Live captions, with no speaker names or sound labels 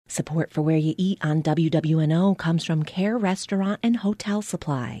Support for Where You Eat on WWNO comes from Care Restaurant and Hotel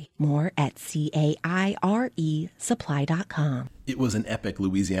Supply. More at CAIREsupply.com. It was an epic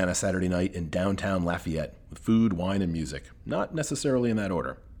Louisiana Saturday night in downtown Lafayette with food, wine, and music, not necessarily in that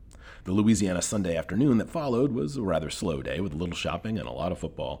order. The Louisiana Sunday afternoon that followed was a rather slow day with a little shopping and a lot of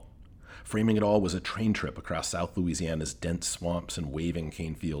football. Framing it all was a train trip across South Louisiana's dense swamps and waving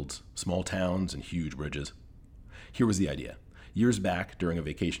cane fields, small towns, and huge bridges. Here was the idea. Years back, during a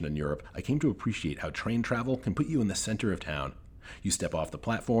vacation in Europe, I came to appreciate how train travel can put you in the center of town. You step off the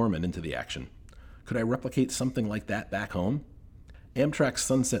platform and into the action. Could I replicate something like that back home? Amtrak's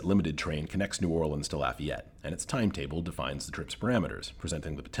Sunset Limited train connects New Orleans to Lafayette, and its timetable defines the trip's parameters,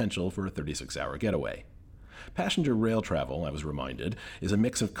 presenting the potential for a 36-hour getaway. Passenger rail travel, I was reminded, is a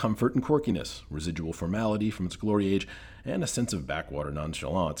mix of comfort and quirkiness, residual formality from its glory age, and a sense of backwater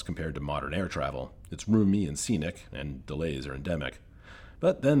nonchalance compared to modern air travel. It's roomy and scenic, and delays are endemic.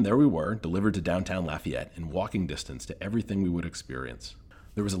 But then there we were, delivered to downtown Lafayette in walking distance to everything we would experience.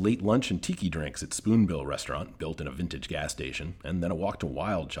 There was a late lunch and tiki drinks at Spoonbill Restaurant, built in a vintage gas station, and then a walk to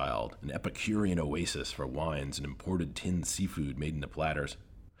Wild Child, an Epicurean oasis for wines and imported tinned seafood made into platters.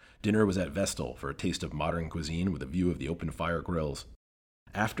 Dinner was at Vestal for a taste of modern cuisine with a view of the open-fire grills.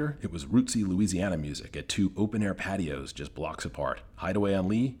 After, it was rootsy Louisiana music at two open-air patios just blocks apart, Hideaway on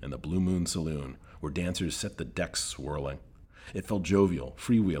Lee and the Blue Moon Saloon, where dancers set the decks swirling. It felt jovial,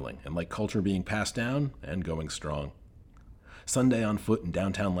 freewheeling, and like culture being passed down and going strong. Sunday on foot in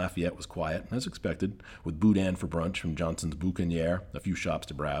downtown Lafayette was quiet, as expected, with boudin for brunch from Johnson's Boucaniere, a few shops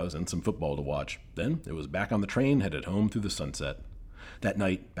to browse, and some football to watch. Then it was back on the train, headed home through the sunset. That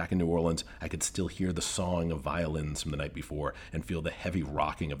night, back in New Orleans, I could still hear the sawing of violins from the night before and feel the heavy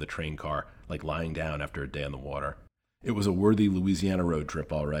rocking of the train car, like lying down after a day on the water. It was a worthy Louisiana road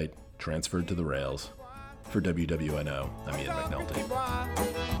trip, all right, transferred to the rails. For WWNO, I'm Ian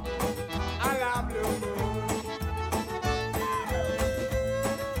McNulty.